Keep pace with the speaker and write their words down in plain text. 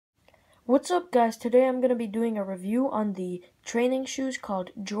What's up, guys? Today I'm going to be doing a review on the training shoes called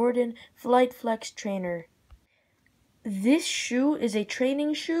Jordan FlightFlex Trainer. This shoe is a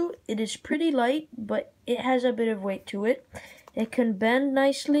training shoe. It is pretty light, but it has a bit of weight to it. It can bend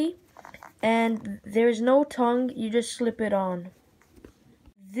nicely, and there's no tongue. You just slip it on.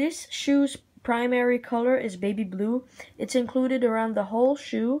 This shoe's primary color is baby blue. It's included around the whole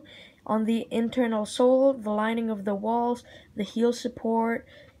shoe, on the internal sole, the lining of the walls, the heel support,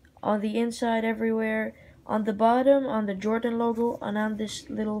 on the inside everywhere, on the bottom, on the Jordan logo, and on this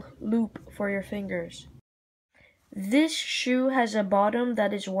little loop for your fingers. This shoe has a bottom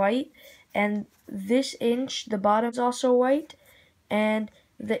that is white, and this inch, the bottom is also white, and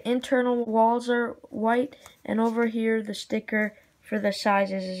the internal walls are white, and over here the sticker for the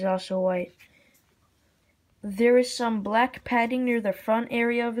sizes is also white. There is some black padding near the front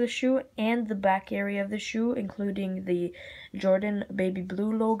area of the shoe and the back area of the shoe, including the Jordan baby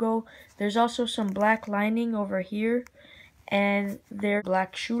blue logo. There's also some black lining over here, and their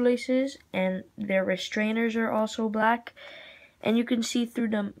black shoelaces, and their restrainers are also black. And you can see through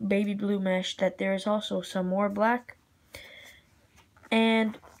the baby blue mesh that there is also some more black.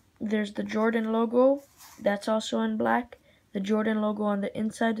 And there's the Jordan logo, that's also in black. The Jordan logo on the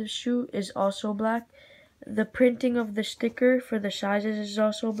inside of the shoe is also black. The printing of the sticker for the sizes is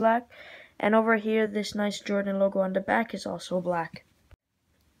also black. And over here, this nice Jordan logo on the back is also black.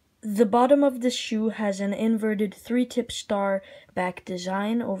 The bottom of the shoe has an inverted 3-tip star back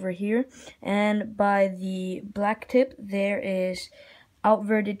design over here. And by the black tip, there is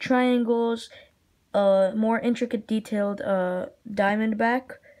outverted triangles, more intricate detailed diamond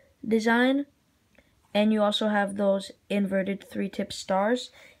back design. And you also have those inverted 3-tip stars.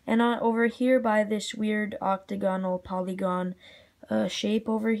 And over here by this weird octagonal polygon shape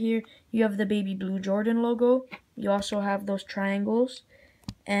over here, you have the baby blue Jordan logo. You also have those triangles.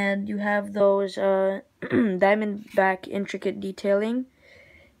 And you have those diamond back intricate detailing.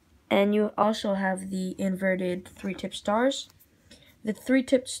 And you also have the inverted 3-tip stars. The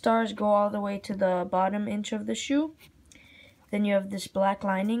 3-tip stars go all the way to the bottom inch of the shoe. Then you have this black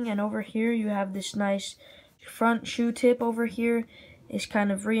lining, and over here you have this nice front shoe tip over here. It's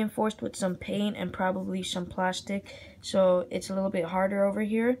kind of reinforced with some paint and probably some plastic, so it's a little bit harder over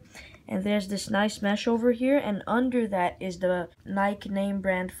here. And there's this nice mesh over here, and under that is the Nike name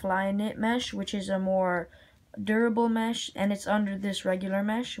brand Fly Knit mesh, which is a more durable mesh, and it's under this regular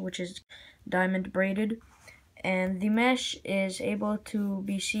mesh, which is diamond braided. And the mesh is able to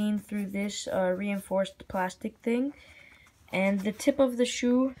be seen through this reinforced plastic thing. And the tip of the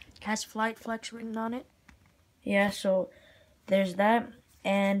shoe has FlightFlex written on it. Yeah, so there's that.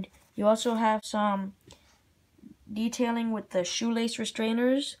 And you also have some detailing with the shoelace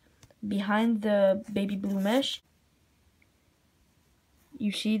restrainers behind the baby blue mesh.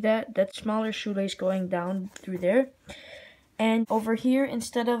 You see that smaller shoelace going down through there. And over here,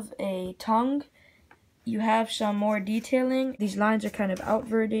 instead of a tongue, you have some more detailing. These lines are kind of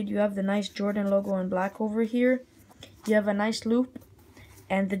outverted. You have the nice Jordan logo in black over here. You have a nice loop,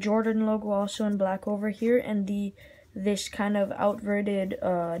 and the Jordan logo also in black over here, and this kind of outverted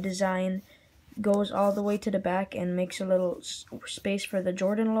design goes all the way to the back and makes a little space for the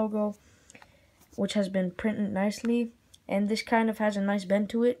Jordan logo, which has been printed nicely. And this kind of has a nice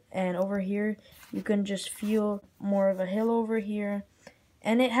bend to it, and over here you can just feel more of a heel over here.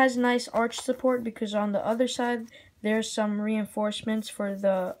 And it has nice arch support because on the other side there's some reinforcements for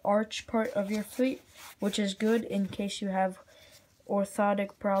the arch part of your feet, which is good in case you have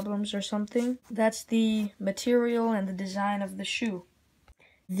orthotic problems or something. That's the material and the design of the shoe.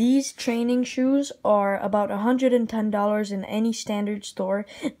 These training shoes are about $110 in any standard store,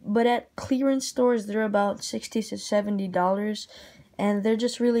 but at clearance stores they're about $60 to $70, and they're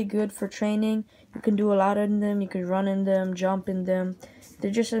just really good for training. You can do a lot in them, you can run in them, jump in them. They're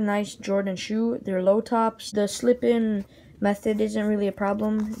just a nice Jordan shoe. They're low tops. The slip-in method isn't really a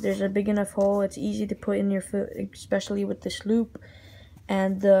problem. There's a big enough hole. It's easy to put in your foot, especially with this loop.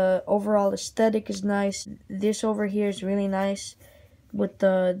 And the overall aesthetic is nice. This over here is really nice with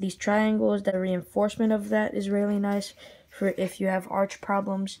these triangles. The reinforcement of that is really nice for if you have arch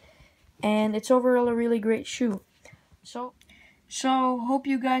problems. And it's overall a really great shoe. So hope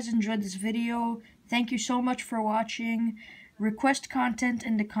you guys enjoyed this video. Thank you so much for watching. Request content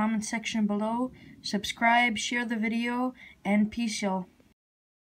in the comment section below. Subscribe, share the video, and peace, y'all.